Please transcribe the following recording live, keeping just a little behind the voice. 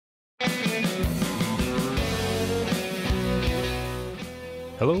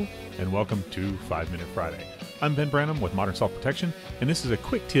Hello, and welcome to 5 Minute Friday. I'm Ben Branham with Modern Self-Protection, and this is a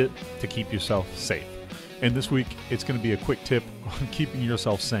quick tip to keep yourself safe. And this week, it's going to be a quick tip on keeping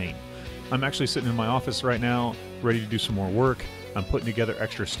yourself sane. I'm actually sitting in my office right now, ready to do some more work. I'm putting together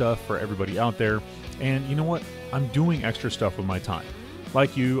extra stuff for everybody out there. And you know what? I'm doing extra stuff with my time.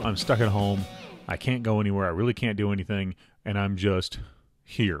 Like you, I'm stuck at home. I can't go anywhere. I really can't do anything. And I'm just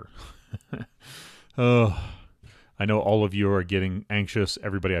here. I know all of you are getting anxious.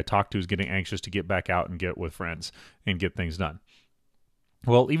 Everybody I talk to is getting anxious to get back out and get with friends and get things done.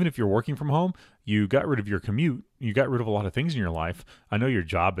 Well, even if you're working from home, you got rid of your commute. You got rid of a lot of things in your life. I know your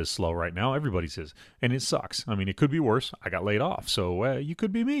job is slow right now. Everybody's is. And it sucks. I mean, it could be worse. I got laid off. So you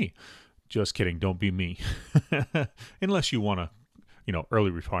could be me. Just kidding. Don't be me. Unless you want to,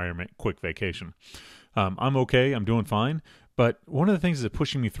 early retirement, quick vacation. I'm okay. I'm doing fine. But one of the things that's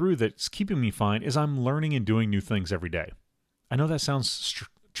pushing me through that's keeping me fine is I'm learning and doing new things every day. I know that sounds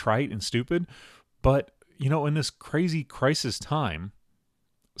trite and stupid, but, in this crazy crisis time,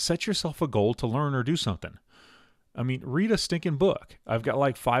 set yourself a goal to learn or do something. I mean, read a stinking book. I've got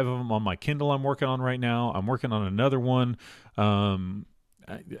like 5 of them on my Kindle I'm working on right now. I'm working on another one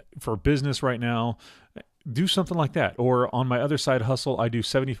for business right now. Do something like that. Or on my other side hustle, I do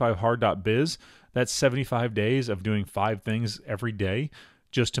 75hard.biz. That's 75 days of doing 5 things every day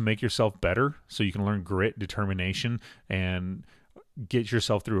just to make yourself better so you can learn grit, determination, and get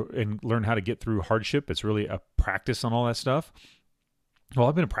yourself through and learn how to get through hardship. It's really a practice on all that stuff. Well,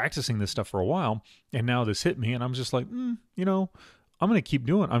 I've been practicing this stuff for a while, and now this hit me, and I'm just like, I'm going to keep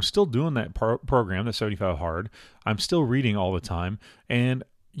doing it. I'm still doing that program, that 75 Hard. I'm still reading all the time, and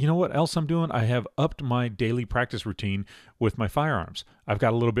you know what else I'm doing? I have upped my daily practice routine with my firearms. I've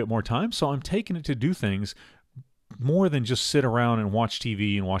got a little bit more time, so I'm taking it to do things more than just sit around and watch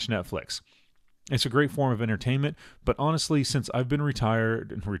TV and watch Netflix. It's a great form of entertainment, but honestly, since I've been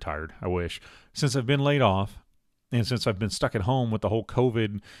retired, I wish, since I've been laid off, and since I've been stuck at home with the whole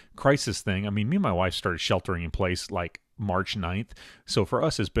COVID crisis thing, I mean, me and my wife started sheltering in place like March 9th, so for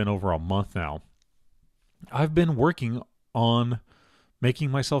us, it's been over a month now. I've been working on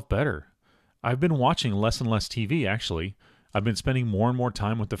making myself better. I've been watching less and less TV, actually. I've been spending more and more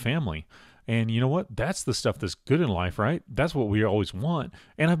time with the family. And you know what? That's the stuff that's good in life, right? That's what we always want.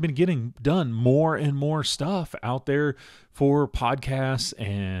 And I've been getting done more and more stuff out there for podcasts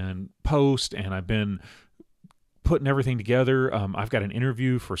and posts, and I've been putting everything together. I've got an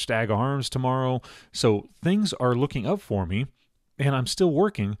interview for Stag Arms tomorrow. So things are looking up for me, and I'm still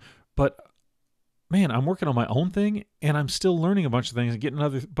working, but man, I'm working on my own thing, and I'm still learning a bunch of things and getting a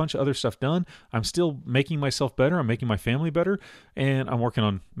bunch of other stuff done. I'm still making myself better. I'm making my family better, and I'm working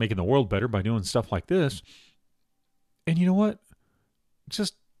on making the world better by doing stuff like this. And you know what?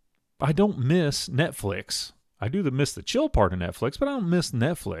 I don't miss Netflix. I do miss the chill part of Netflix, but I don't miss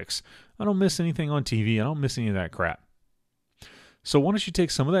Netflix. I don't miss anything on TV. I don't miss any of that crap. So why don't you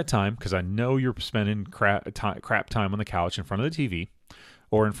take some of that time, because I know you're spending crap time on the couch in front of the TV,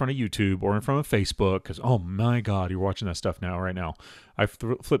 or in front of YouTube, or in front of Facebook, because, oh my God, you're watching that stuff right now. I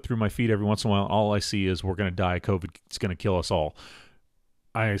flip through my feed every once in a while, and all I see is we're going to die. COVID's going to kill us all.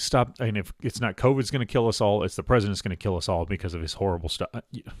 I stopped, and if it's not COVID's going to kill us all, it's the president's going to kill us all because of his horrible stuff.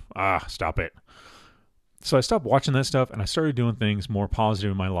 Stop it. So I stopped watching that stuff, and I started doing things more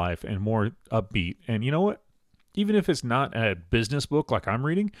positive in my life and more upbeat. And you know what? Even if it's not a business book like I'm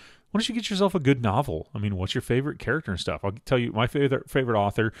reading, why don't you get yourself a good novel? I mean, what's your favorite character and stuff? I'll tell you, my favorite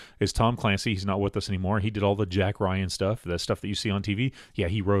author is Tom Clancy. He's not with us anymore. He did all the Jack Ryan stuff, that stuff that you see on TV. Yeah,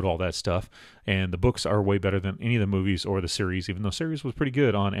 he wrote all that stuff. And the books are way better than any of the movies or the series, even though the series was pretty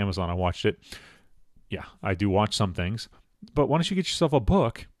good on Amazon. I watched it. Yeah, I do watch some things. But why don't you get yourself a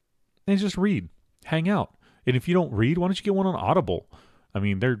book and just read? Hang out. And if you don't read, why don't you get one on Audible? I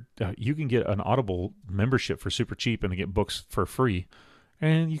mean, you can get an Audible membership for super cheap and get books for free.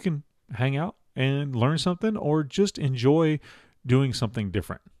 And you can hang out and learn something or just enjoy doing something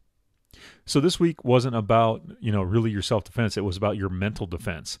different. So this week wasn't about, really your self-defense. It was about your mental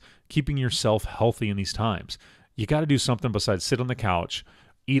defense, keeping yourself healthy in these times. You got to do something besides sit on the couch,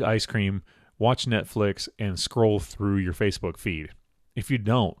 eat ice cream, watch Netflix, and scroll through your Facebook feed. If you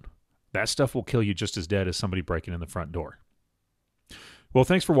don't, that stuff will kill you just as dead as somebody breaking in the front door. Well,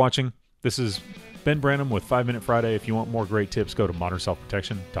 thanks for watching. This is Ben Branham with 5 Minute Friday. If you want more great tips, go to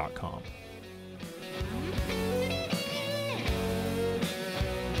modernselfprotection.com.